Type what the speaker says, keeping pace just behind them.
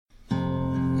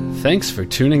Thanks for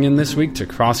tuning in this week to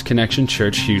Cross Connection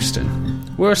Church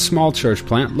Houston. We're a small church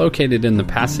plant located in the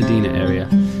Pasadena area.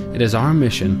 It is our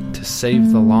mission to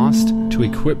save the lost, to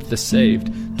equip the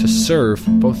saved, to serve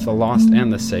both the lost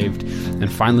and the saved,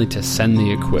 and finally to send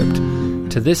the equipped.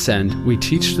 To this end, we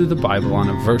teach through the Bible on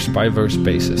a verse-by-verse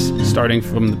basis, starting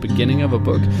from the beginning of a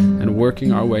book and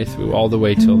working our way through all the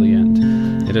way till the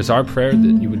end. It is our prayer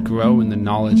that you would grow in the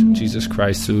knowledge of Jesus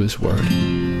Christ through His Word.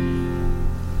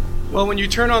 Well, when you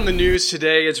turn on the news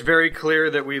today, it's very clear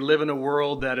that we live in a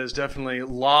world that is definitely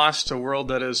lost, a world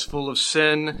that is full of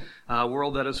sin, a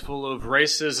world that is full of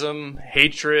racism,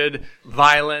 hatred,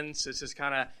 violence. It's just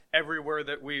kind of everywhere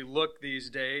that we look these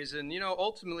days. And,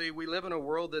 ultimately, we live in a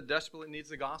world that desperately needs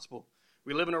the gospel.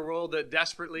 We live in a world that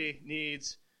desperately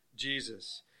needs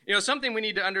Jesus. Something we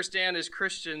need to understand as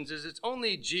Christians is it's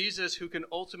only Jesus who can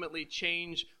ultimately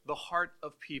change the heart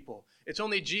of people. It's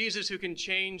only Jesus who can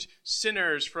change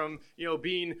sinners from,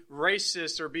 being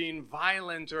racist or being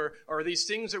violent or these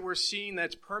things that we're seeing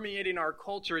that's permeating our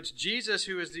culture. It's Jesus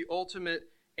who is the ultimate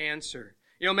answer.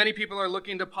 Many people are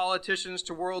looking to politicians,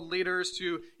 to world leaders,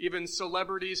 to even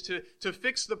celebrities to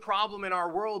fix the problem in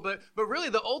our world. But really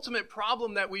the ultimate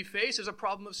problem that we face is a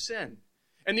problem of sin.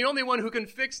 And the only one who can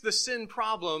fix the sin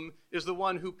problem is the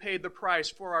one who paid the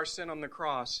price for our sin on the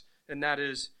cross, and that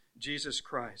is Jesus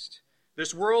Christ.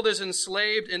 This world is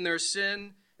enslaved in their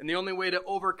sin, and the only way to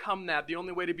overcome that, the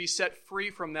only way to be set free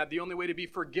from that, the only way to be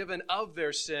forgiven of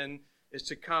their sin is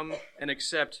to come and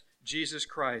accept Jesus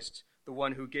Christ, the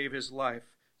one who gave his life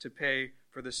to pay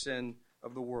for the sin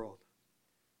of the world.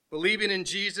 Believing in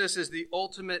Jesus is the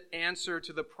ultimate answer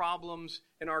to the problems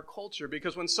in our culture,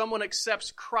 because when someone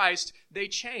accepts Christ, they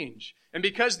change. And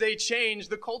because they change,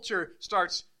 the culture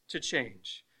starts to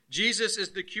change. Jesus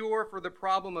is the cure for the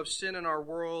problem of sin in our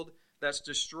world that's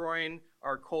destroying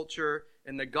our culture.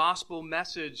 And the gospel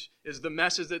message is the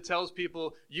message that tells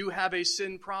people you have a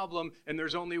sin problem and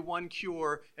there's only one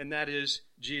cure, and that is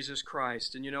Jesus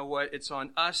Christ. And you know what? It's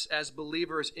on us as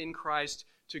believers in Christ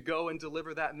to go and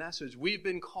deliver that message. We've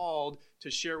been called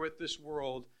to share with this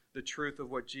world the truth of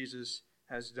what Jesus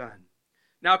has done.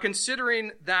 Now,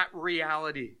 considering that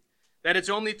reality, that it's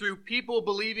only through people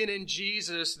believing in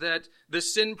Jesus that the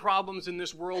sin problems in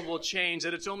this world will change,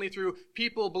 that it's only through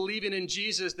people believing in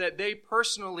Jesus that they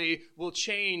personally will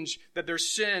change, that their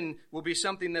sin will be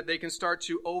something that they can start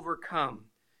to overcome.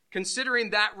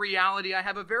 Considering that reality, I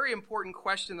have a very important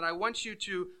question that I want you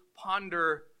to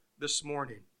ponder this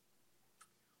morning.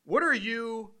 What are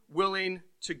you willing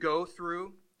to go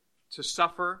through, to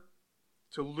suffer,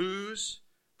 to lose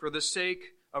for the sake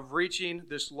of reaching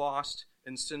this lost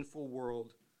and sinful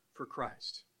world for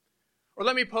Christ? Or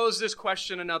let me pose this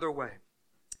question another way.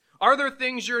 Are there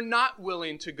things you're not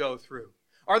willing to go through?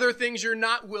 Are there things you're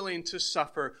not willing to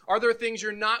suffer? Are there things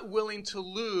you're not willing to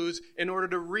lose in order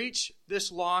to reach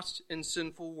this lost and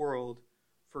sinful world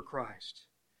for Christ?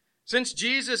 Since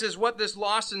Jesus is what this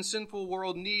lost and sinful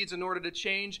world needs in order to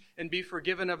change and be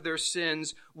forgiven of their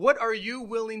sins, what are you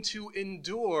willing to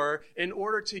endure in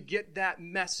order to get that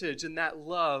message and that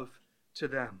love to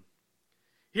them?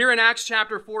 Here in Acts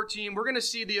chapter 14, we're going to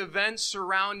see the events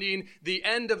surrounding the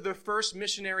end of the first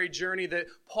missionary journey that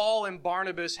Paul and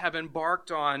Barnabas have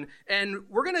embarked on. And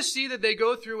we're going to see that they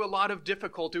go through a lot of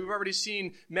difficulty. We've already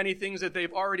seen many things that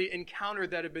they've already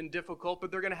encountered that have been difficult,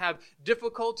 but they're going to have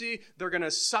difficulty. They're going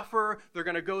to suffer. They're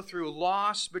going to go through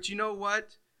loss. But you know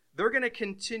what? They're going to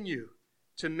continue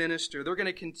to minister. They're going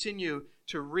to continue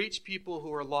to reach people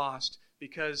who are lost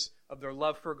because of their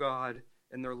love for God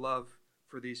and their love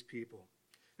for these people.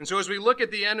 And so as we look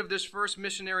at the end of this first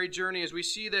missionary journey, as we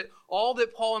see that all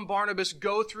that Paul and Barnabas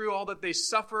go through, all that they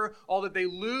suffer, all that they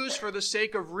lose for the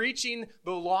sake of reaching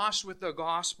the lost with the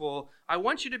gospel, I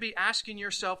want you to be asking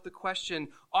yourself the question,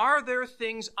 are there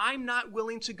things I'm not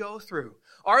willing to go through?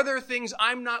 Are there things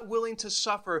I'm not willing to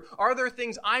suffer? Are there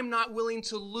things I'm not willing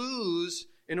to lose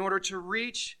in order to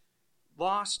reach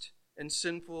lost and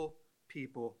sinful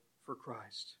people for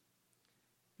Christ?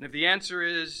 And if the answer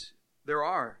is there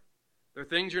are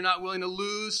things you're not willing to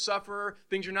lose, suffer,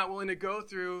 things you're not willing to go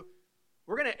through,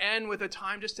 we're going to end with a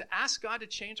time just to ask God to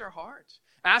change our hearts.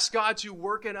 Ask God to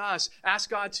work in us. Ask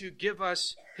God to give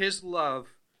us his love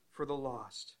for the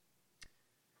lost.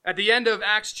 At the end of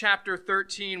Acts chapter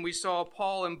 13, we saw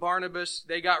Paul and Barnabas.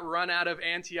 They got run out of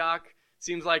Antioch.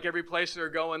 Seems like every place they're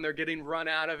going, they're getting run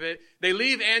out of it. They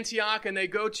leave Antioch and they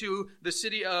go to the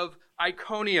city of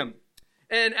Iconium.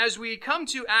 And as we come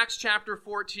to Acts chapter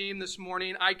 14 this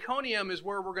morning, Iconium is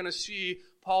where we're going to see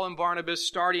Paul and Barnabas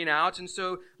starting out. And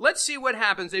so let's see what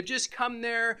happens. They've just come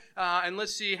there, and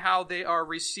let's see how they are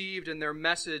received in their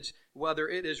message, whether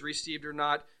it is received or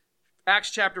not.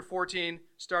 Acts chapter 14,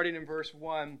 starting in verse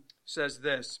 1, says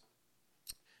this.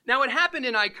 Now it happened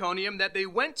in Iconium that they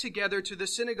went together to the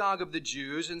synagogue of the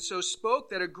Jews, and so spoke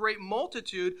that a great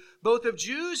multitude, both of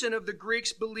Jews and of the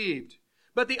Greeks, believed.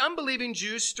 But the unbelieving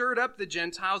Jews stirred up the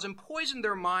Gentiles and poisoned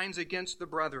their minds against the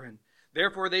brethren.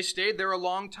 Therefore they stayed there a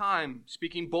long time,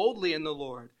 speaking boldly in the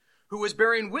Lord, who was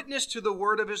bearing witness to the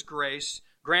word of his grace,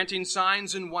 granting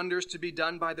signs and wonders to be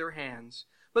done by their hands.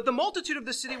 But the multitude of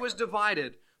the city was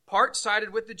divided. Part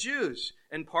sided with the Jews,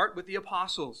 and part with the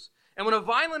apostles. And when a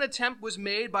violent attempt was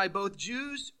made by both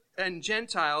Jews and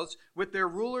Gentiles with their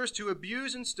rulers to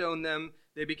abuse and stone them,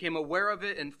 they became aware of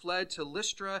it and fled to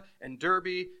Lystra and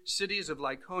Derbe, cities of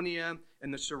Lycaonia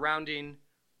and the surrounding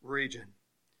region.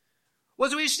 Well,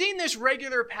 as we've seen this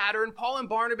regular pattern, Paul and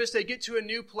Barnabas, they get to a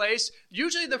new place.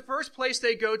 Usually the first place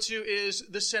they go to is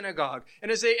the synagogue.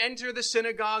 And as they enter the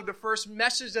synagogue, the first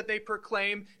message that they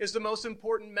proclaim is the most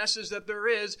important message that there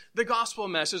is, the gospel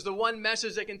message, the one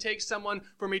message that can take someone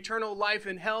from eternal life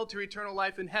in hell to eternal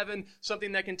life in heaven,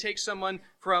 something that can take someone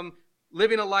from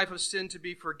living a life of sin to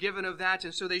be forgiven of that.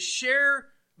 And so they share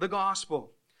the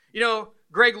gospel. You know,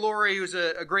 Greg Laurie, who's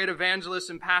a great evangelist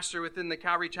and pastor within the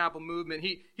Calvary Chapel movement,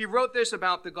 he wrote this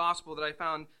about the gospel that I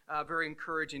found very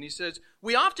encouraging. He says,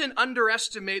 "We often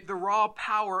underestimate the raw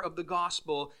power of the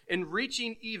gospel in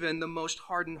reaching even the most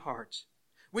hardened heart.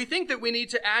 We think that we need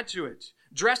to add to it,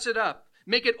 dress it up,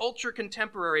 make it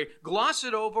ultra-contemporary, gloss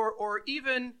it over, or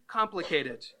even complicate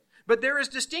it. But there is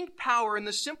distinct power in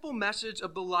the simple message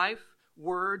of the life,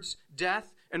 words,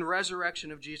 death, and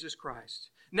resurrection of Jesus Christ.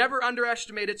 Never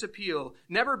underestimate its appeal.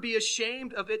 Never be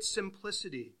ashamed of its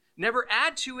simplicity. Never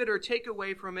add to it or take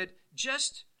away from it.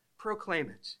 Just proclaim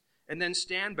it. And then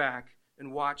stand back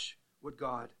and watch what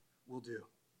God will do."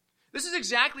 This is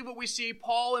exactly what we see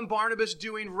Paul and Barnabas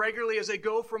doing regularly as they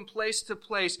go from place to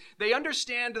place. They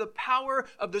understand the power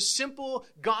of the simple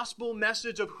gospel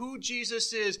message of who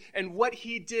Jesus is and what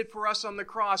he did for us on the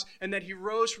cross, and that he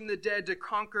rose from the dead to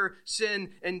conquer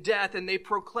sin and death. And they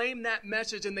proclaim that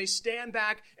message, and they stand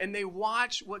back and they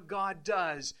watch what God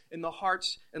does in the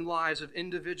hearts and lives of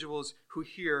individuals who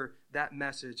hear that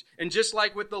message. And just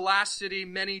like with the last city,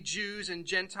 many Jews and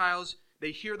Gentiles,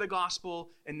 they hear the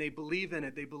gospel and they believe in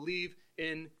it. They believe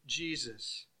in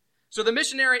Jesus. So the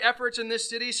missionary efforts in this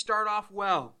city start off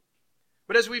well.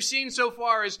 But as we've seen so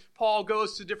far, as Paul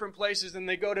goes to different places and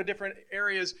they go to different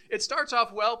areas, it starts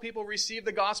off well. People receive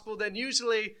the gospel. Then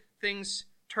usually things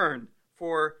turn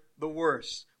for the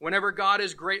worse. Whenever God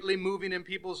is greatly moving in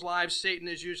people's lives, Satan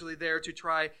is usually there to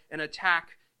try and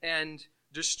attack and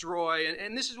destroy.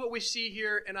 And this is what we see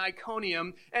here in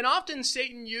Iconium. And often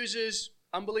Satan uses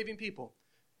unbelieving people.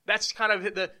 That's kind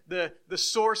of the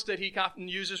source that he often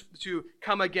uses to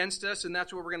come against us, and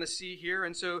that's what we're going to see here.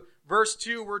 And so verse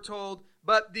 2, we're told,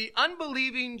 "But the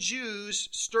unbelieving Jews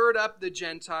stirred up the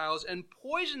Gentiles and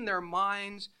poisoned their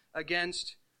minds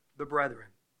against the brethren."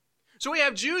 So we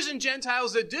have Jews and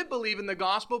Gentiles that did believe in the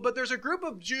gospel, but there's a group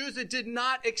of Jews that did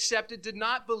not accept it, did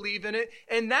not believe in it.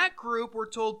 And that group, we're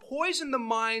told, poisoned the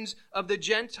minds of the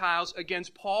Gentiles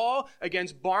against Paul,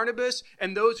 against Barnabas,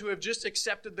 and those who have just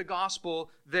accepted the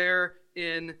gospel there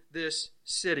in this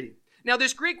city. Now,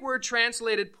 this Greek word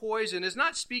translated poison is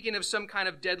not speaking of some kind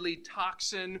of deadly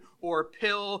toxin or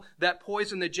pill that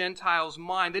poisoned the Gentiles'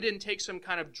 mind. They didn't take some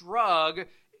kind of drug.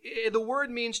 The word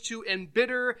means to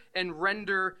embitter and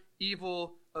render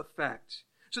evil effect.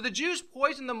 So the Jews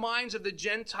poisoned the minds of the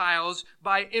Gentiles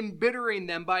by embittering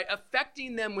them, by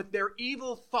affecting them with their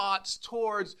evil thoughts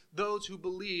towards those who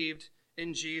believed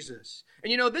in Jesus.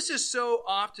 And you know, this is so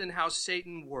often how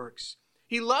Satan works.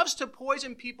 He loves to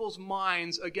poison people's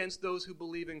minds against those who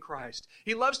believe in Christ.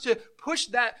 He loves to push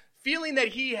that feeling that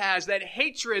he has, that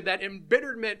hatred, that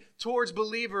embitterment towards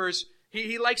believers.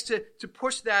 He likes to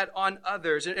push that on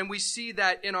others. And we see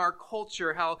that in our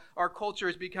culture, how our culture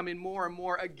is becoming more and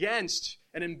more against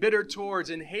and embittered towards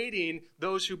and hating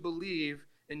those who believe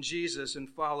in Jesus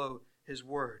and follow his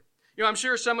word. You know, I'm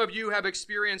sure some of you have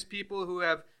experienced people who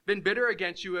have been bitter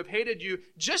against you, have hated you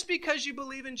just because you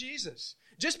believe in Jesus,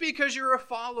 just because you're a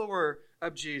follower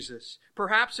of Jesus.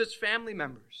 Perhaps it's family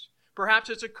members. Perhaps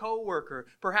it's a coworker.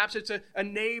 Perhaps it's a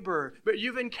neighbor. But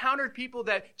you've encountered people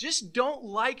that just don't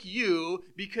like you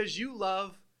because you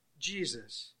love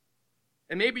Jesus.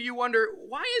 And maybe you wonder,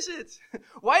 why is it?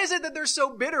 Why is it that they're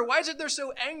so bitter? Why is it they're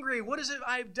so angry? What is it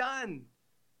I've done?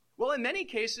 Well, in many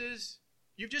cases,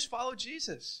 you've just followed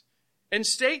Jesus. And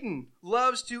Satan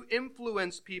loves to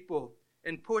influence people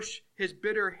and push his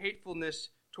bitter hatefulness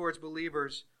towards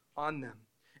believers on them.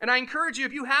 And I encourage you,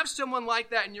 if you have someone like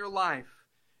that in your life,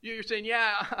 you're saying,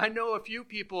 yeah, I know a few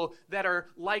people that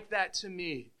are like that to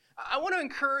me. I want to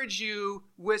encourage you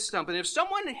with something. If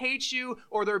someone hates you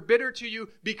or they're bitter to you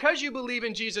because you believe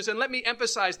in Jesus, and let me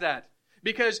emphasize that,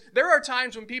 because there are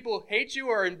times when people hate you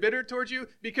or are bitter towards you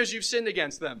because you've sinned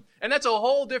against them. And that's a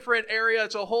whole different area.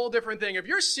 It's a whole different thing. If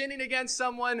you're sinning against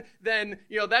someone, then,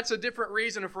 that's a different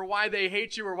reason for why they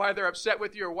hate you or why they're upset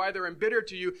with you or why they're embittered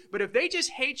to you. But if they just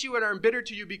hate you and are embittered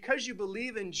to you because you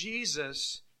believe in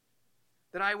Jesus,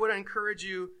 then I would encourage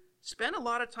you, spend a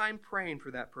lot of time praying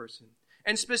for that person.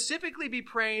 And specifically be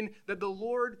praying that the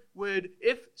Lord would,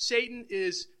 if Satan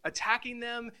is attacking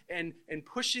them and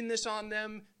pushing this on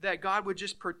them, that God would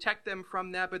just protect them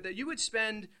from that, but that you would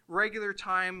spend regular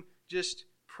time just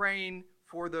praying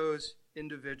for those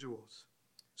individuals.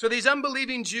 So these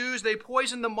unbelieving Jews, they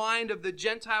poisoned the mind of the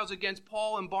Gentiles against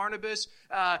Paul and Barnabas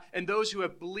and those who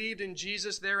have believed in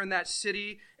Jesus there in that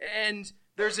city. And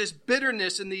there's this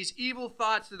bitterness and these evil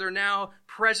thoughts that are now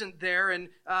present there. And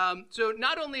so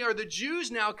not only are the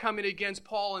Jews now coming against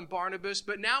Paul and Barnabas,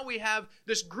 but now we have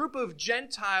this group of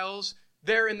Gentiles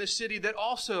there in the city that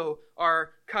also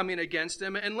are coming against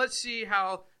them. And let's see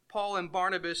how Paul and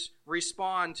Barnabas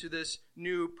respond to this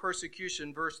new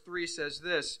persecution. Verse 3 says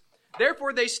this,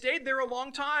 "Therefore they stayed there a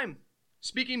long time,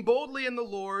 speaking boldly in the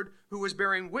Lord, who was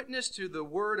bearing witness to the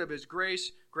word of his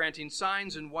grace, granting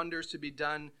signs and wonders to be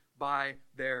done by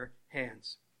their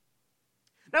hands."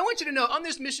 Now I want you to know, on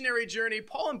this missionary journey,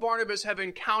 Paul and Barnabas have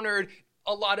encountered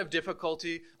a lot of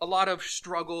difficulty, a lot of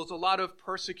struggles, a lot of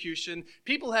persecution.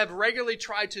 People have regularly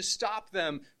tried to stop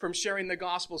them from sharing the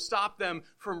gospel, stop them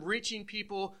from reaching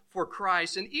people for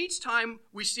Christ. And each time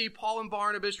we see Paul and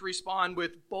Barnabas respond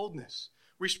with boldness,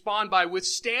 respond by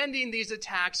withstanding these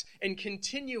attacks and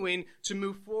continuing to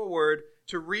move forward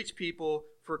to reach people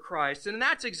for Christ. And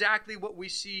that's exactly what we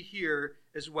see here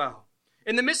as well.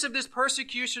 In the midst of this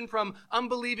persecution from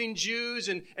unbelieving Jews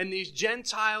and these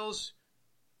Gentiles,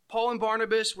 Paul and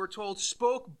Barnabas, we're told,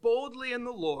 spoke boldly in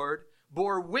the Lord,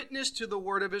 bore witness to the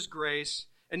word of his grace,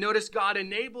 and notice God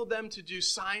enabled them to do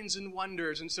signs and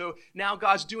wonders. And so now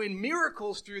God's doing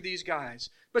miracles through these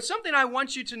guys. But something I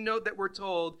want you to note that we're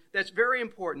told that's very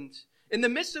important. In the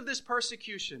midst of this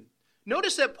persecution,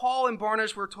 notice that Paul and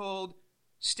Barnabas, we're told,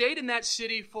 stayed in that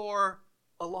city for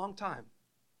a long time.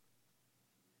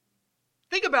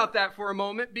 Think about that for a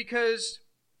moment, because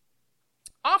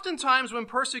oftentimes when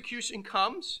persecution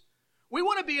comes, we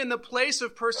want to be in the place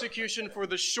of persecution for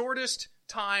the shortest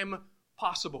time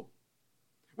possible.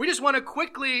 We just want to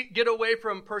quickly get away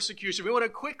from persecution. We want to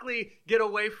quickly get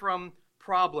away from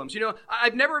problems.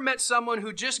 I've never met someone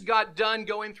who just got done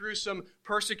going through some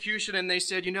persecution and they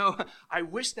said, I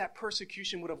wish that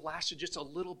persecution would have lasted just a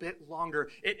little bit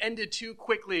longer. It ended too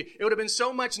quickly. It would have been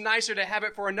so much nicer to have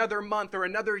it for another month or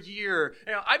another year.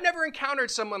 I've never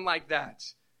encountered someone like that.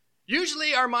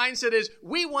 Usually our mindset is,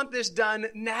 we want this done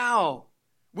now.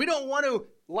 We don't want to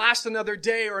last another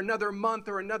day or another month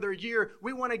or another year.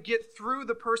 We want to get through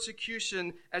the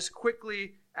persecution as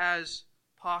quickly as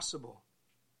possible.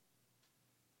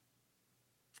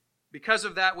 Because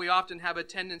of that, we often have a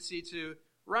tendency to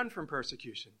run from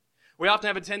persecution. We often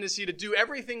have a tendency to do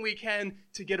everything we can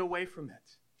to get away from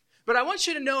it. But I want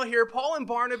you to know here, Paul and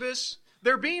Barnabas,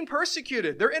 they're being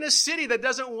persecuted. They're in a city that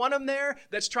doesn't want them there,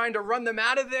 that's trying to run them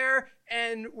out of there.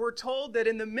 And we're told that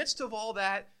in the midst of all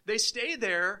that, they stay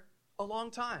there a long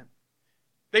time.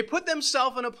 They put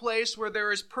themselves in a place where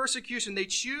there is persecution. They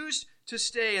choose to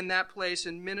stay in that place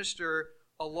and minister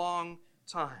a long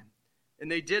time.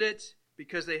 And they did it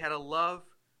because they had a love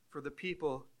for the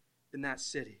people in that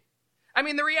city. I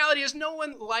mean, the reality is no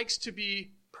one likes to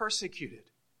be persecuted.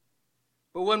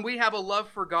 But when we have a love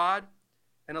for God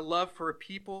and a love for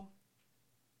people,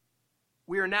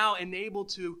 we are now enabled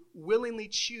to willingly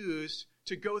choose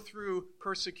to go through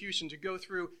persecution, to go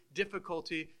through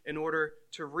difficulty in order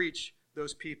to reach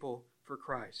those people for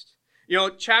Christ.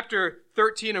 Chapter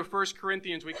 13 of 1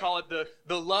 Corinthians, we call it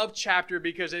the love chapter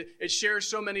because it shares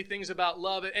so many things about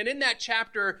love. And in that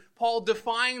chapter, Paul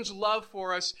defines love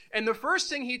for us. And the first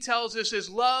thing he tells us is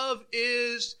love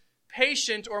is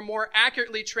patient, or more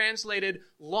accurately translated,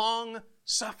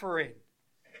 long-suffering.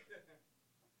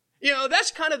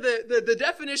 That's kind of the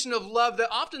definition of love that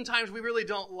oftentimes we really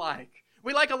don't like.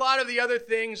 We like a lot of the other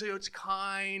things. It's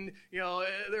kind,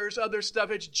 there's other stuff.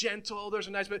 It's gentle. There's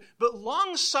a nice, but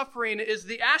long-suffering is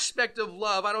the aspect of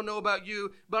love. I don't know about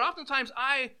you, but oftentimes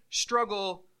I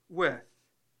struggle with.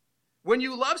 When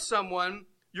you love someone,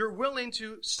 you're willing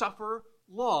to suffer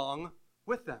long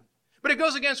with them. But it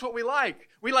goes against what we like.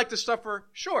 We like to suffer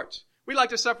short. We like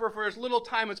to suffer for as little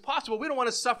time as possible. We don't want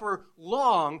to suffer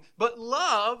long, but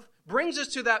love brings us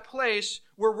to that place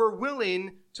where we're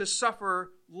willing to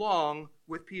suffer long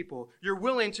with people. You're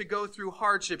willing to go through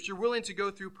hardships. You're willing to go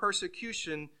through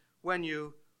persecution when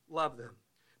you love them.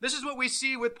 This is what we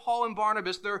see with Paul and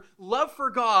Barnabas. Their love for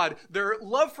God, their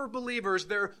love for believers,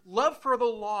 their love for the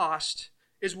lost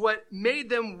is what made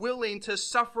them willing to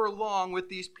suffer long with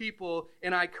these people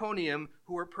in Iconium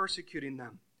who were persecuting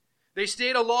them. They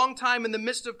stayed a long time in the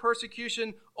midst of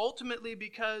persecution, ultimately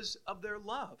because of their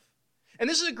love. And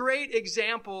this is a great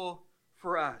example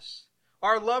for us.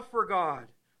 Our love for God,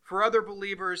 for other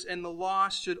believers, and the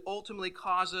lost should ultimately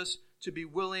cause us to be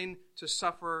willing to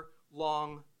suffer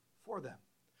long for them.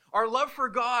 Our love for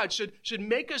God should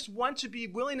make us want to be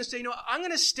willing to say, you know, I'm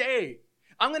going to stay.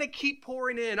 I'm going to keep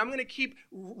pouring in. I'm going to keep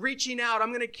reaching out. I'm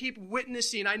going to keep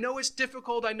witnessing. I know it's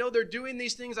difficult. I know they're doing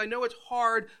these things. I know it's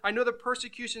hard. I know the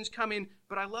persecution's coming,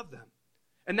 but I love them.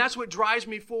 And that's what drives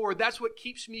me forward. That's what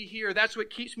keeps me here. That's what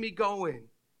keeps me going.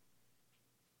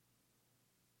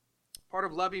 Part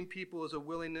of loving people is a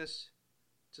willingness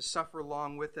to suffer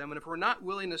long with them. And if we're not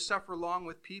willing to suffer long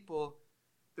with people,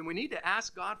 then we need to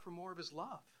ask God for more of his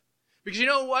love. Because you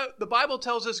know what? The Bible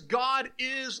tells us God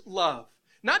is love.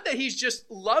 Not that he's just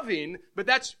loving, but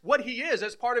that's what he is.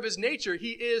 That's part of his nature.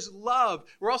 He is love.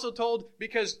 We're also told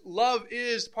because love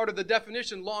is part of the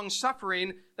definition,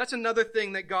 long-suffering, that's another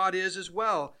thing that God is as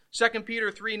well. 2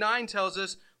 Peter 3:9 tells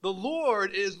us, the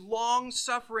Lord is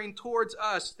long-suffering towards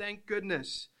us, thank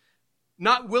goodness,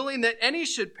 not willing that any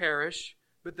should perish,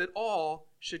 but that all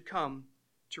should come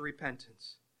to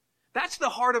repentance. That's the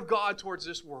heart of God towards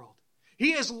this world.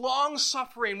 He is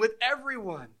long-suffering with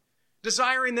everyone,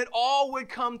 desiring that all would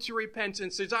come to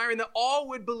repentance, desiring that all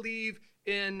would believe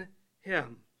in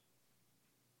him.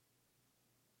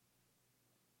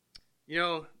 You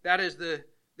know, that is the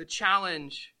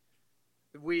challenge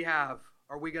that we have.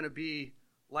 Are we going to be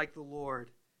like the Lord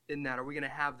in that? Are we going to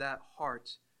have that heart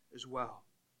as well?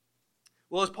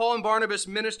 Well, as Paul and Barnabas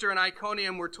minister in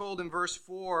Iconium, we're told in verse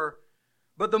 4,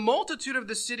 but the multitude of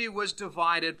the city was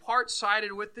divided, part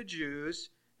sided with the Jews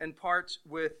and parts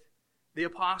with the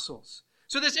apostles.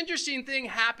 So this interesting thing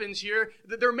happens here,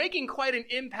 that they're making quite an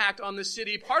impact on the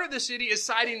city. Part of the city is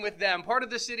siding with them. Part of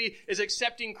the city is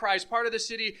accepting Christ. Part of the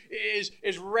city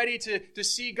is ready to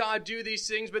see God do these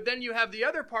things. But then you have the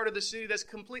other part of the city that's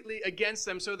completely against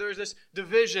them. So there's this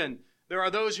division. There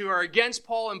are those who are against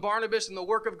Paul and Barnabas and the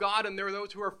work of God, and there are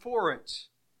those who are for it.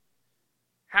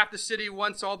 Half the city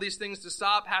wants all these things to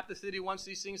stop. Half the city wants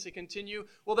these things to continue.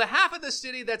 Well, the half of the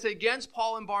city that's against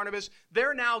Paul and Barnabas,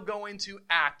 they're now going to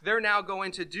act. They're now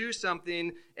going to do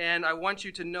something. And I want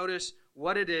you to notice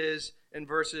what it is. In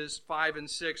verses 5 and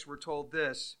 6, we're told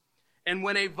this. And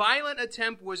when a violent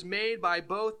attempt was made by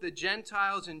both the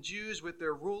Gentiles and Jews with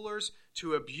their rulers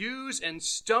to abuse and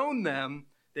stone them,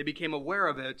 they became aware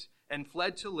of it and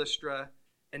fled to Lystra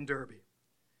and Derbe.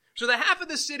 So the half of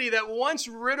the city that wants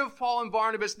rid of Paul and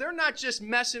Barnabas, they're not just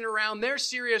messing around. They're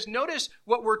serious. Notice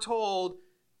what we're told.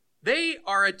 They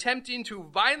are attempting to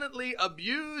violently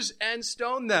abuse and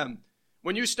stone them.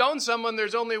 When you stone someone,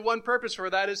 there's only one purpose for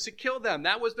that, is to kill them.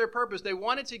 That was their purpose. They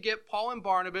wanted to get Paul and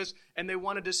Barnabas, and they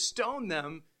wanted to stone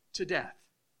them to death.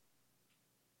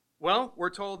 Well, we're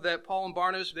told that Paul and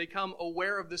Barnabas become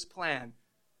aware of this plan.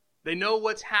 They know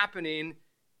what's happening,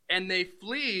 and they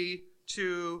flee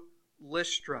to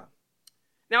Lystra.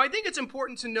 Now, I think it's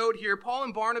important to note here, Paul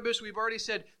and Barnabas, we've already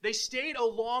said, they stayed a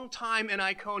long time in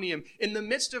Iconium, in the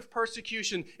midst of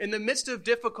persecution, in the midst of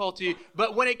difficulty.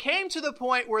 But when it came to the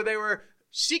point where they were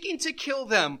seeking to kill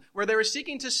them, where they were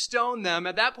seeking to stone them,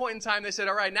 at that point in time, they said,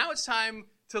 all right, now it's time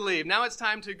to leave. Now it's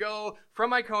time to go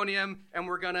from Iconium, and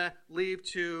we're going to leave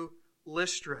to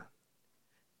Lystra.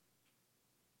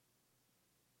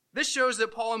 This shows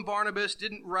that Paul and Barnabas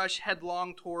didn't rush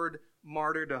headlong toward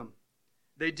martyrdom.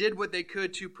 They did what they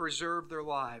could to preserve their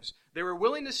lives. They were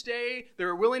willing to stay. They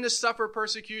were willing to suffer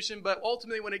persecution. But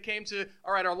ultimately, when it came to,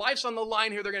 all right, our life's on the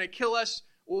line here, they're going to kill us.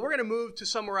 Well, we're going to move to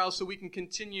somewhere else so we can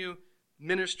continue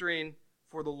ministering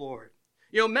for the Lord.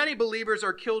 You know, many believers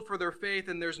are killed for their faith,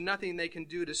 and there's nothing they can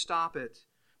do to stop it.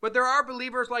 But there are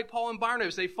believers like Paul and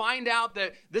Barnabas. They find out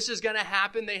that this is going to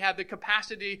happen. They have the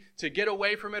capacity to get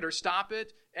away from it or stop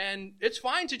it. And it's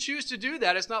fine to choose to do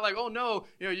that. It's not like, oh no,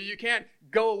 you can't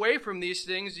go away from these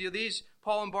things. These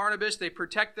Paul and Barnabas, they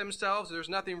protect themselves. There's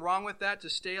nothing wrong with that, to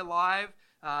stay alive,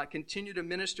 continue to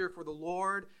minister for the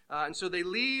Lord. And so they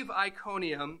leave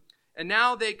Iconium, and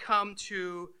now they come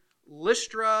to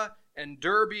Lystra and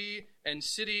Derbe and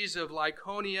cities of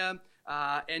Lycaonia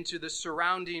and to the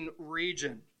surrounding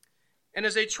region. And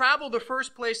as they travel, the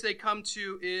first place they come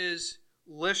to is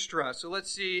Lystra. So let's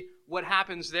see what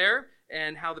happens there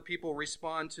and how the people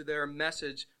respond to their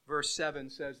message. Verse 7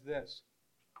 says this.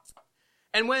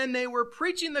 And when they were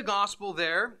preaching the gospel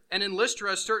there, and in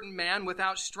Lystra a certain man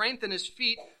without strength in his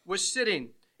feet was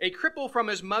sitting, a cripple from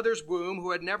his mother's womb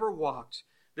who had never walked.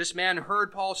 This man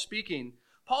heard Paul speaking.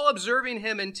 Paul, observing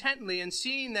him intently and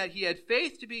seeing that he had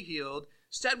faith to be healed,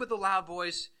 said with a loud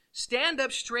voice, "Stand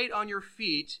up straight on your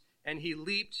feet," and he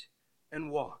leaped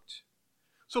and walked.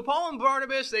 So Paul and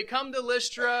Barnabas, they come to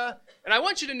Lystra, and I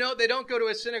want you to note they don't go to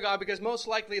a synagogue because most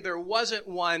likely there wasn't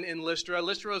one in Lystra.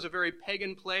 Lystra was a very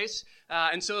pagan place,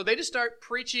 and so they just start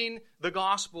preaching the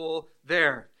gospel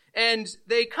there. And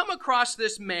they come across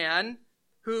this man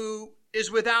who is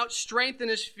without strength in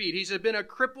his feet. He's been a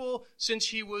cripple since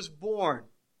he was born.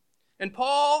 And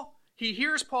Paul, he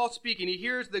hears Paul speaking. He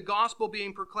hears the gospel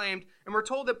being proclaimed, and we're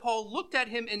told that Paul looked at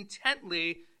him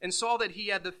intently and saw that he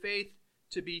had the faith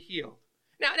to be healed.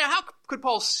 Now, how could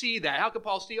Paul see that? How could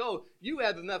Paul see, oh, you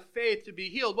have enough faith to be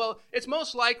healed? Well, it's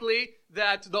most likely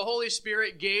that the Holy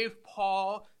Spirit gave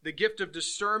Paul the gift of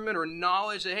discernment or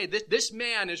knowledge that, hey, this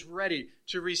man is ready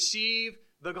to receive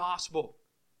the gospel,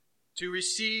 to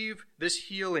receive this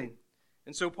healing.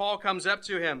 And so Paul comes up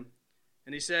to him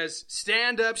and he says,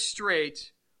 "Stand up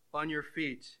straight on your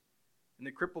feet." And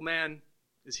the crippled man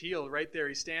is healed right there.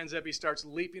 He stands up, he starts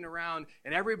leaping around,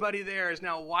 and everybody there is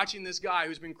now watching this guy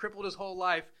who's been crippled his whole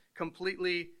life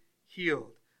completely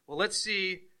healed. Well, let's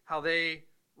see how they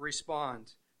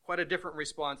respond. Quite a different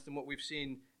response than what we've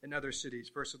seen in other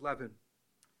cities. Verse 11.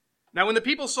 Now when the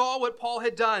people saw what Paul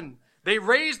had done, they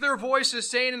raised their voices,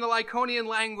 saying in the Lycaonian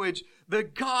language, "The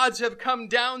gods have come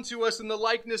down to us in the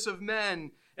likeness of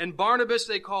men." And Barnabas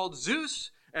they called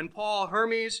Zeus, and Paul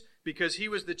Hermes, because he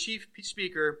was the chief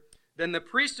speaker. Then the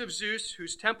priest of Zeus,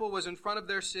 whose temple was in front of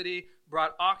their city,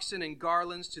 brought oxen and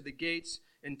garlands to the gates,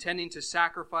 intending to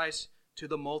sacrifice to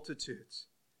the multitudes.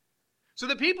 So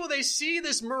the people, they see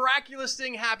this miraculous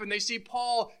thing happen. They see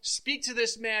Paul speak to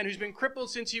this man who's been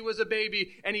crippled since he was a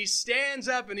baby, and he stands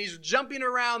up and he's jumping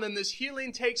around, and this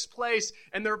healing takes place,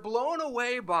 and they're blown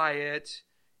away by it.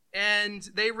 And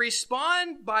they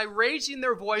respond by raising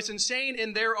their voice and saying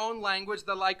in their own language,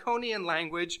 the Lycaonian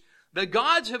language, "The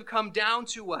gods have come down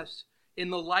to us in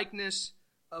the likeness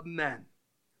of men."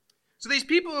 So these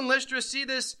people in Lystra see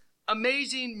this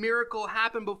amazing miracle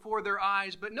happen before their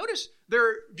eyes, but notice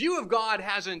their view of God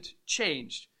hasn't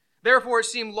changed. Therefore, it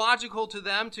seemed logical to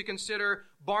them to consider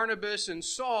Barnabas and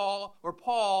Saul or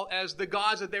Paul as the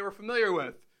gods that they were familiar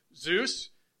with.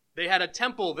 Zeus, they had a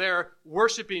temple there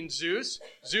worshiping Zeus.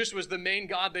 Zeus was the main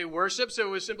god they worshiped, so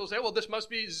it was simple to say, well, this must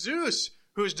be Zeus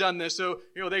who's done this. So,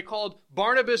 they called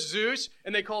Barnabas Zeus,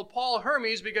 and they called Paul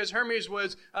Hermes because Hermes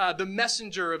was the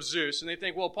messenger of Zeus. And they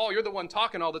think, well, Paul, you're the one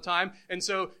talking all the time, and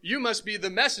so you must be the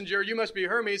messenger, you must be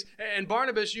Hermes, and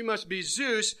Barnabas, you must be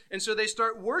Zeus. And so they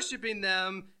start worshiping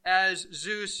them as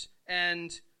Zeus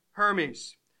and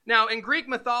Hermes. Now, in Greek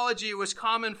mythology, it was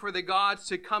common for the gods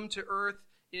to come to earth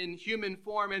in human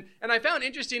form. And I found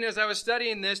interesting as I was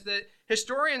studying this that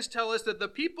historians tell us that the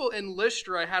people in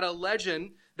Lystra had a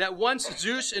legend that once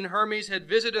Zeus and Hermes had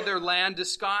visited their land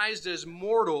disguised as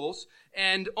mortals,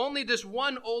 and only this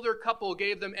one older couple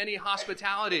gave them any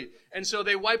hospitality. And so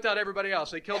they wiped out everybody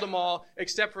else. They killed them all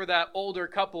except for that older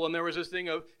couple. And there was this thing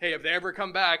of, hey, if they ever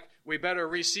come back, we better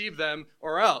receive them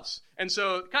or else. And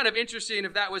so kind of interesting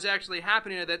if that was actually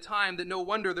happening at that time, that no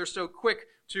wonder they're so quick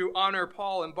to honor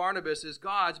Paul and Barnabas as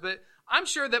gods. But I'm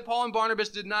sure that Paul and Barnabas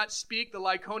did not speak the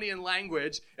Lycaonian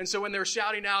language. And so when they're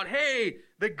shouting out, hey,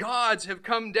 the gods have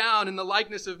come down in the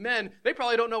likeness of men, they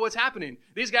probably don't know what's happening.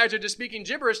 These guys are just speaking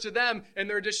gibberish to them, and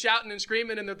they're just shouting and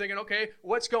screaming, and they're thinking, okay,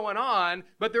 what's going on?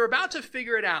 But they're about to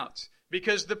figure it out,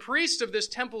 because the priests of this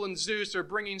temple in Zeus are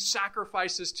bringing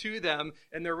sacrifices to them,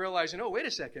 and they're realizing, oh, wait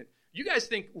a second. You guys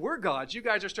think we're gods. You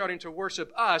guys are starting to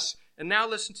worship us. And now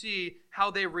listen to see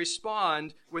how they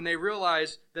respond when they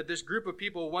realize that this group of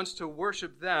people wants to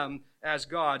worship them as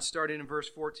gods. Starting in verse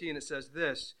 14, it says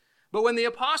this. But when the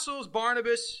apostles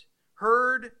Barnabas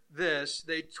heard this,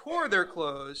 they tore their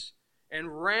clothes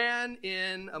and ran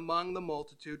in among the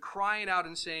multitude, crying out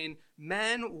and saying,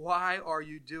 "Men, why are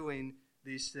you doing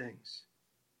these things?"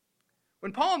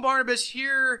 When Paul and Barnabas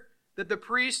hear that the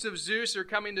priests of Zeus are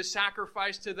coming to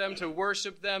sacrifice to them, to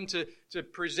worship them, to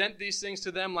present these things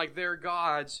to them like their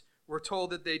gods, we're told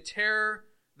that they tear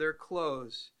their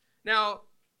clothes. Now,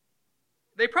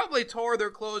 they probably tore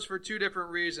their clothes for two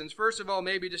different reasons. First of all,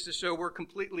 maybe just to show we're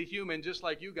completely human, just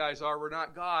like you guys are. We're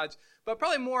not gods. But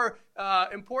probably more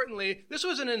importantly, this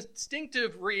was an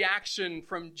instinctive reaction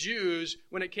from Jews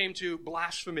when it came to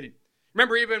blasphemy.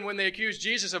 Remember, even when they accused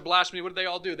Jesus of blasphemy, what did they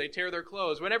all do? They tear their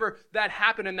clothes. Whenever that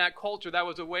happened in that culture, that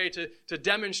was a way to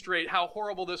demonstrate how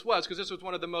horrible this was, because this was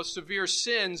one of the most severe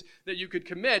sins that you could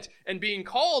commit. And being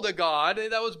called a god,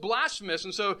 that was blasphemous.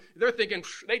 And so they're thinking,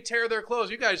 they tear their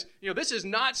clothes. You guys, this is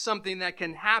not something that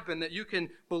can happen, that you can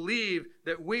believe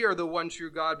that we are the one true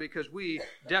God, because we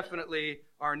definitely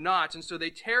are not. And so they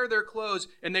tear their clothes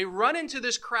and they run into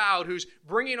this crowd who's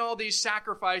bringing all these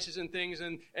sacrifices and things,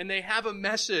 and they have a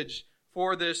message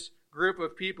for this group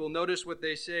of people. Notice what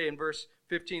they say in verse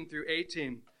 15 through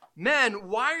 18. Men,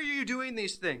 why are you doing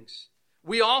these things?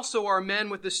 We also are men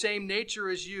with the same nature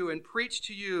as you, and preach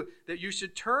to you that you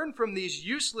should turn from these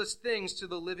useless things to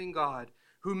the living God,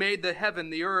 who made the heaven,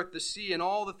 the earth, the sea, and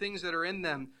all the things that are in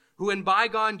them, who in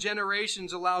bygone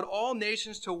generations allowed all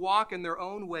nations to walk in their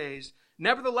own ways.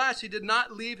 Nevertheless, he did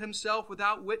not leave himself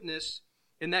without witness,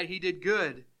 in that he did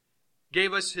good,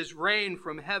 gave us his rain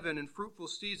from heaven and fruitful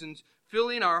seasons,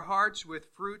 filling our hearts with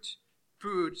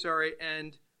food,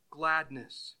 and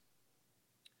gladness.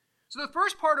 So the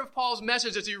first part of Paul's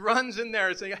message is he runs in there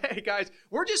and saying, hey guys,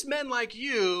 we're just men like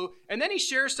you. And then he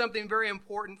shares something very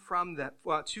important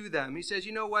to them. He says,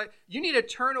 you know what? You need to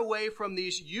turn away from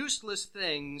these useless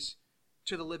things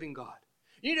to the living God.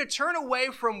 You need to turn away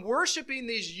from worshiping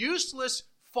these useless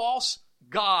false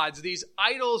gods, these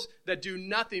idols that do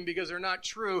nothing because they're not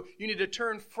true. You need to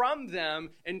turn from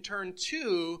them and turn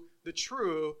to the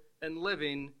true and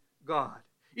living God.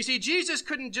 You see, Jesus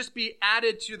couldn't just be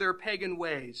added to their pagan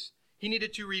ways. He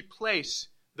needed to replace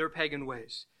their pagan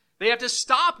ways. They have to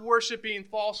stop worshiping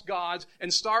false gods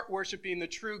and start worshiping the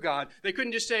true God. They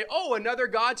couldn't just say, oh, another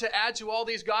God to add to all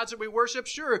these gods that we worship?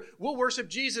 Sure, we'll worship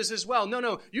Jesus as well.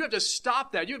 No, you have to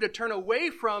stop that. You have to turn away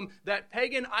from that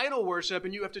pagan idol worship,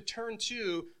 and you have to turn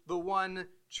to the one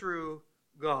true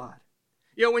God.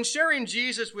 When sharing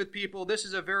Jesus with people, this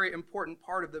is a very important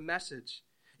part of the message.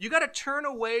 You got to turn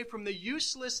away from the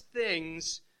useless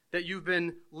things that you've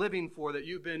been living for, that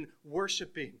you've been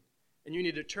worshiping, and you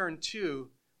need to turn to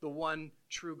the one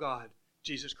true God,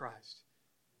 Jesus Christ.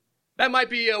 That might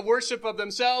be a worship of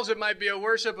themselves. It might be a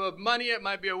worship of money. It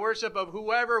might be a worship of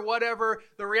whoever, whatever.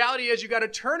 The reality is you got to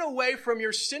turn away from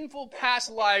your sinful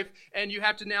past life, and you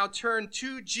have to now turn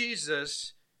to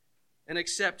Jesus and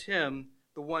accept him,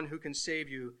 the one who can save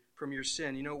you from your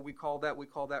sin. You know what we call that? We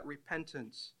call that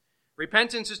repentance.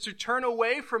 Repentance is to turn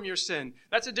away from your sin.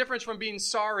 That's a difference from being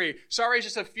sorry. Sorry is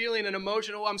just a feeling, an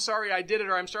emotion. Oh, I'm sorry I did it,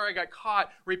 or I'm sorry I got caught.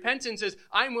 Repentance is,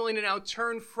 I'm willing to now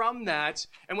turn from that.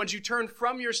 And once you turn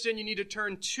from your sin, you need to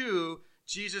turn to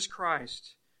Jesus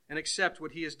Christ and accept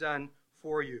what he has done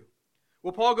for you.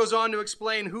 Well, Paul goes on to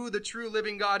explain who the true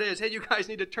living God is. Hey, you guys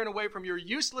need to turn away from your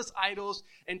useless idols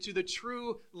and to the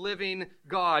true living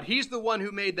God. He's the one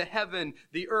who made the heaven,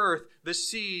 the earth, the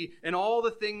sea, and all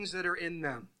the things that are in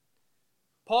them.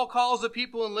 Paul calls the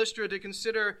people in Lystra to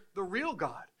consider the real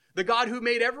God, the God who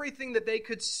made everything that they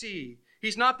could see.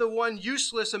 He's not the one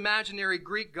useless imaginary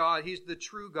Greek God. He's the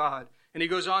true God. And he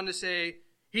goes on to say,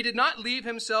 he did not leave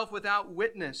himself without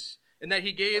witness, and that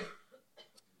he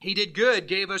did good,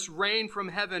 gave us rain from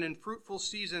heaven and fruitful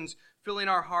seasons, filling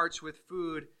our hearts with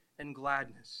food and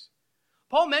gladness.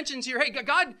 Paul mentions here, hey,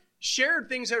 God shared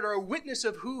things that are a witness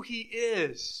of who he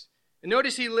is. And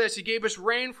notice he lists, he gave us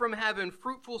rain from heaven,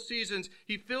 fruitful seasons.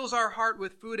 He fills our heart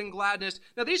with food and gladness.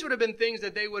 Now, these would have been things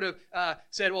that they would have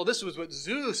said, well, this was what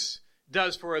Zeus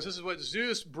does for us. This is what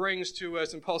Zeus brings to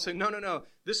us. And Paul said, no.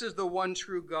 This is the one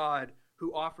true God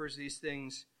who offers these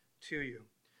things to you.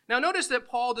 Now, notice that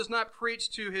Paul does not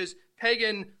preach to his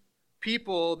pagan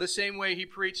people the same way he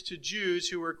preached to Jews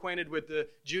who were acquainted with the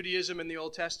Judaism in the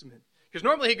Old Testament. Because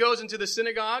normally he goes into the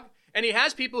synagogue, and he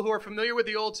has people who are familiar with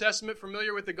the Old Testament,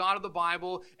 familiar with the God of the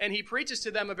Bible, and he preaches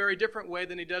to them a very different way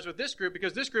than he does with this group,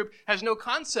 because this group has no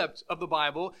concept of the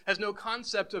Bible, has no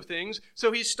concept of things.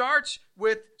 So he starts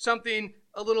with something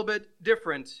a little bit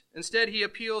different. Instead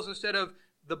of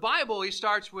the Bible, he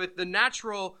starts with the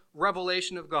natural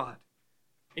revelation of God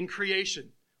in creation.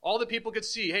 All that people could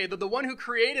see. Hey, the one who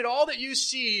created all that you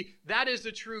see, that is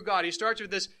the true God. He starts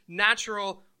with this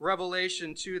natural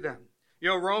revelation to them.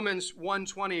 Romans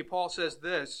 1:20, Paul says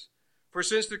this, for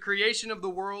since the creation of the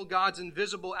world, God's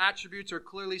invisible attributes are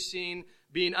clearly seen,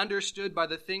 being understood by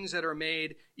the things that are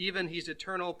made, even his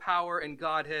eternal power and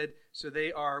Godhead, so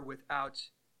they are without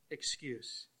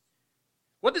excuse.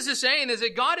 What this is saying is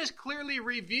that God has clearly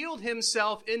revealed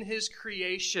himself in his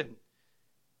creation.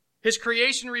 His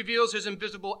creation reveals his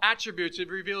invisible attributes. It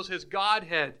reveals his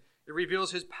Godhead. It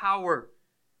reveals his power.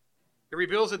 It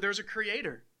reveals that there's a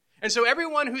creator. And so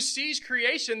everyone who sees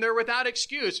creation, they're without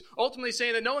excuse, ultimately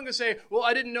saying that no one can say, well,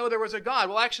 I didn't know there was a God.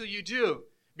 Well, actually you do.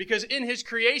 Because in his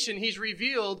creation, he's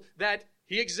revealed that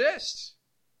he exists.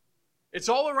 It's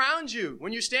all around you.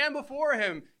 When you stand before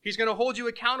him, he's going to hold you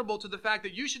accountable to the fact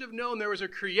that you should have known there was a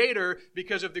creator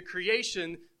because of the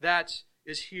creation that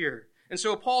is here. And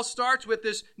so Paul starts with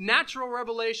this natural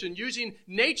revelation, using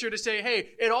nature to say, hey,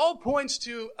 it all points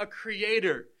to a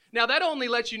creator. Now, that only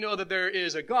lets you know that there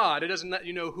is a God. It doesn't let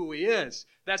you know who he is.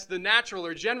 That's the natural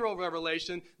or general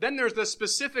revelation. Then there's the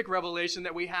specific revelation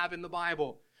that we have in the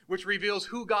Bible, which reveals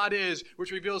who God is,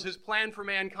 which reveals his plan for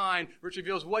mankind, which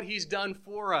reveals what he's done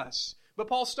for us. But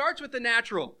Paul starts with the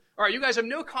natural. All right, you guys have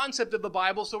no concept of the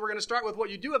Bible, so we're going to start with what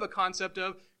you do have a concept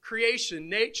of, creation,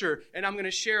 nature. And I'm going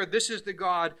to share this is the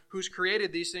God who's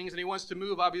created these things. And he wants to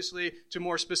move, obviously, to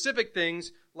more specific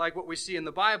things like what we see in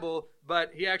the Bible.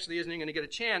 But he actually isn't going to get a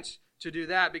chance to do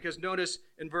that, because notice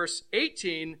in verse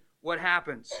 18 what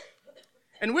happens.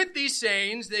 And with these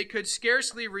sayings, they could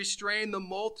scarcely restrain the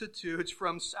multitudes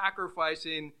from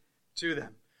sacrificing to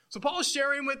them. So Paul's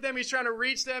sharing with them. He's trying to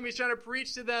reach them. He's trying to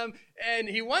preach to them. And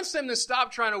he wants them to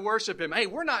stop trying to worship him. Hey,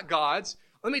 we're not gods.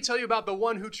 Let me tell you about the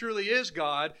one who truly is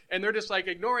God. And they're just like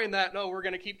ignoring that. No, we're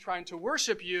going to keep trying to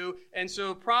worship you. And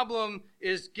so problem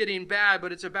is getting bad,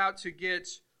 but it's about to get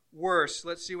worse.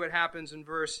 Let's see what happens in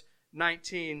verse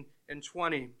 19 and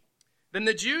 20. Then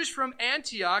the Jews from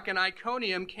Antioch and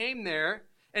Iconium came there,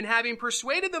 and having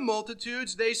persuaded the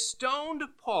multitudes, they stoned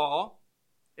Paul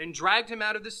and dragged him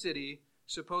out of the city,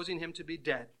 supposing him to be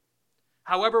dead.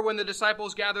 However, when the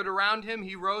disciples gathered around him,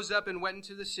 he rose up and went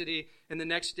into the city, and the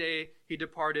next day he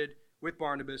departed with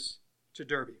Barnabas to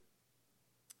Derbe.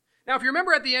 Now, if you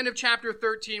remember at the end of chapter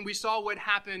 13, we saw what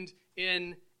happened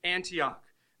in Antioch.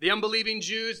 The unbelieving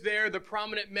Jews there, the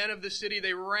prominent men of the city,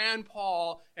 they ran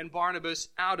Paul and Barnabas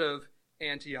out of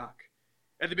Antioch.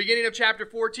 At the beginning of chapter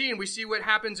 14, we see what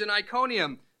happens in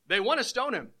Iconium. They want to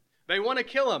stone him. They want to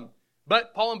kill him.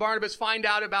 But Paul and Barnabas find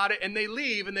out about it, and they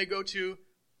leave, and they go to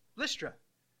Lystra.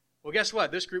 Well, guess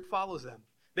what? This group follows them.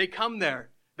 They come there.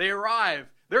 They arrive.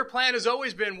 Their plan has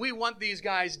always been, we want these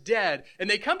guys dead. And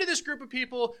they come to this group of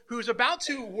people who's about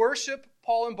to worship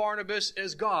Paul and Barnabas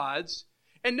as gods.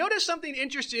 And notice something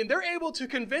interesting. They're able to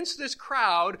convince this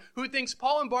crowd who thinks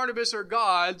Paul and Barnabas are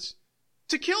gods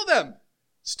to kill them,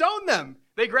 stone them.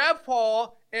 They grab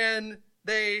Paul and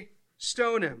they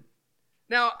stone him.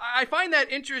 Now, I find that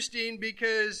interesting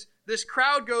because this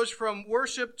crowd goes from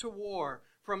worship to war,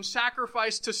 from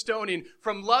sacrifice to stoning,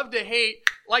 from love to hate,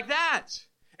 like that.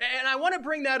 And I want to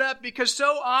bring that up because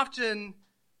so often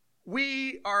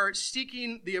we are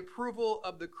seeking the approval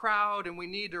of the crowd, and we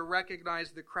need to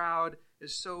recognize the crowd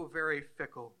is so very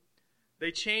fickle.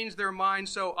 They change their mind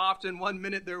so often. One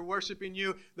minute they're worshiping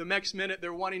you, the next minute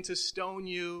they're wanting to stone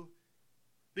you.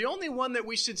 The only one that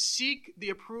we should seek the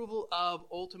approval of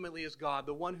ultimately is God,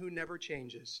 the one who never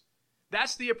changes.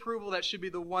 That's the approval that should be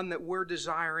the one that we're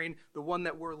desiring, the one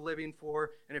that we're living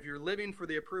for. And if you're living for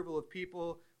the approval of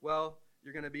people, well,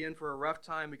 you're going to be in for a rough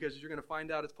time, because you're going to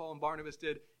find out, as Paul and Barnabas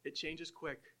did, it changes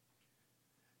quick.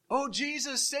 Oh,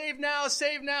 Jesus, save now,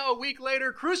 save now. A week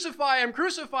later, crucify him,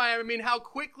 crucify him. I mean, how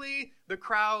quickly the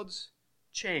crowds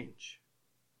change.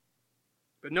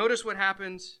 But notice what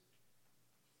happens.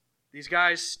 These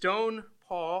guys stone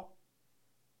Paul.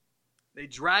 They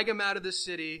drag him out of the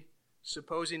city,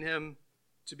 supposing him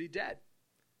to be dead.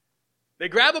 They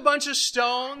grab a bunch of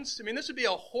stones. I mean, this would be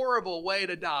a horrible way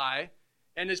to die.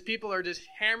 And his people are just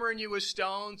hammering you with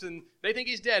stones, and they think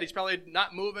he's dead. He's probably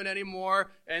not moving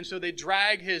anymore. And so they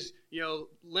drag his,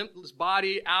 limpless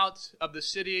body out of the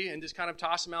city and just kind of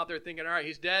toss him out there thinking, all right,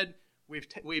 he's dead.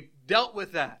 We've dealt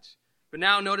with that. But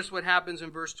now notice what happens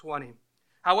in verse 20.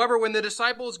 However, when the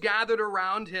disciples gathered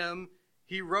around him,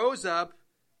 he rose up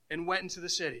and went into the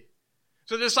city.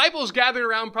 So the disciples gathered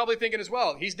around probably thinking as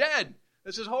well, he's dead.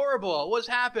 This is horrible. What's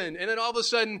happened? And then all of a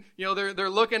sudden, they're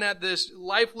looking at this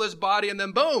lifeless body, and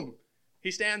then boom, he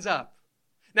stands up.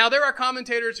 Now, there are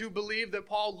commentators who believe that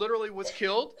Paul literally was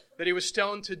killed, that he was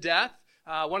stoned to death.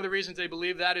 One of the reasons they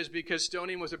believe that is because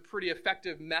stoning was a pretty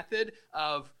effective method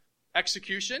of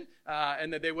execution,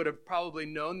 and that they would have probably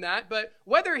known that. But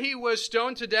whether he was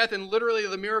stoned to death and literally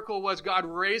the miracle was God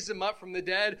raised him up from the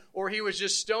dead, or he was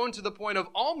just stoned to the point of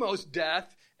almost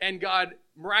death and God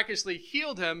miraculously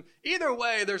healed him, either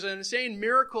way, there's an insane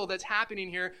miracle that's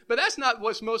happening here. But that's not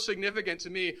what's most significant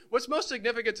to me. What's most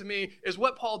significant to me is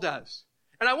what Paul does.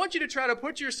 And I want you to try to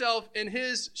put yourself in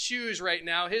his shoes right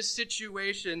now, his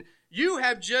situation. You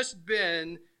have just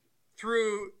been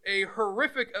through a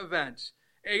horrific event.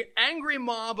 An angry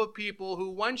mob of people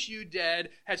who want you dead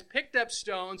has picked up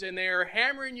stones, and they are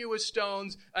hammering you with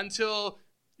stones until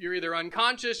you're either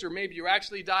unconscious or maybe you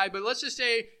actually died. But let's just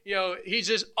say, he's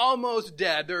just almost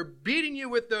dead. They're beating you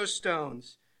with those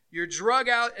stones. You're drug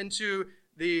out into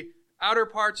the outer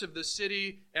parts of the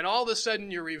city, and all of a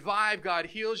sudden you're revived. God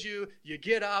heals you. You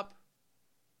get up.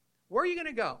 Where are you going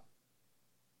to go?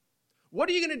 What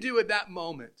are you going to do at that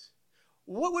moment?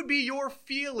 What would be your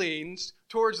feelings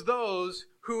towards those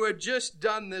who had just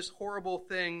done this horrible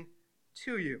thing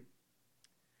to you?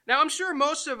 Now, I'm sure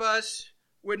most of us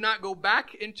would not go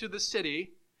back into the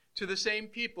city to the same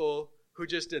people who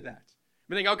just did that.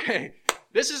 I think, okay,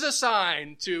 this is a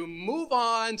sign to move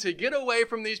on, to get away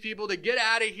from these people, to get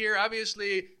out of here.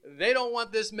 Obviously, they don't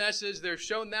want this message. They've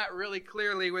shown that really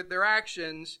clearly with their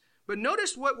actions. But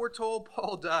notice what we're told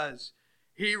Paul does.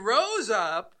 He rose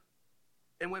up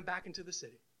and went back into the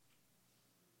city.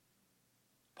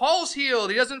 Paul's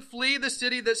healed. He doesn't flee the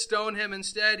city that stoned him.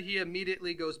 Instead, he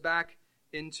immediately goes back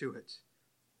into it.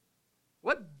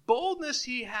 What boldness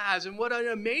he has, and what an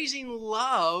amazing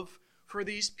love for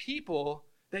these people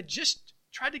that just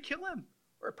tried to kill him,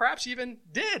 or perhaps even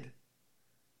did.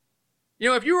 You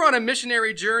know, if you were on a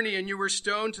missionary journey and you were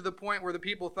stoned to the point where the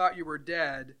people thought you were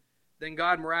dead, then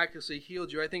God miraculously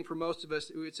healed you. I think for most of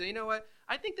us, we would say, you know what?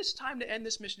 I think it's time to end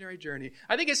this missionary journey.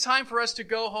 I think it's time for us to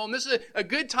go home. This is a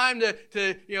good time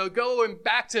to go and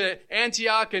back to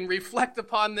Antioch and reflect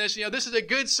upon this. You know, this is a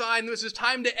good sign. This is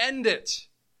time to end it.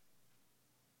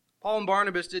 Paul and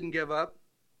Barnabas didn't give up.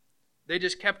 They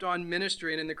just kept on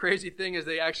ministering. And the crazy thing is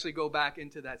they actually go back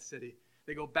into that city.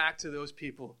 They go back to those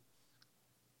people.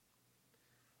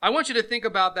 I want you to think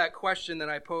about that question that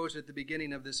I posed at the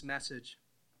beginning of this message.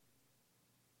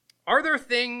 Are there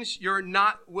things you're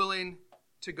not willing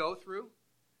to go through?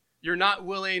 You're not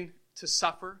willing to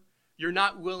suffer? You're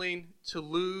not willing to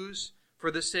lose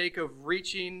for the sake of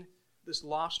reaching this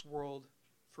lost world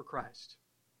for Christ?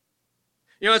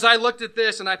 You know, as I looked at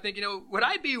this and I think, would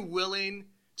I be willing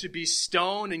to be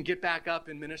stoned and get back up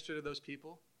and minister to those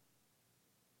people?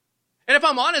 And if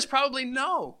I'm honest, probably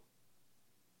no.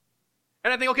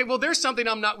 And I think, okay, well, there's something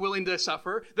I'm not willing to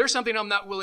suffer. There's something I'm not willing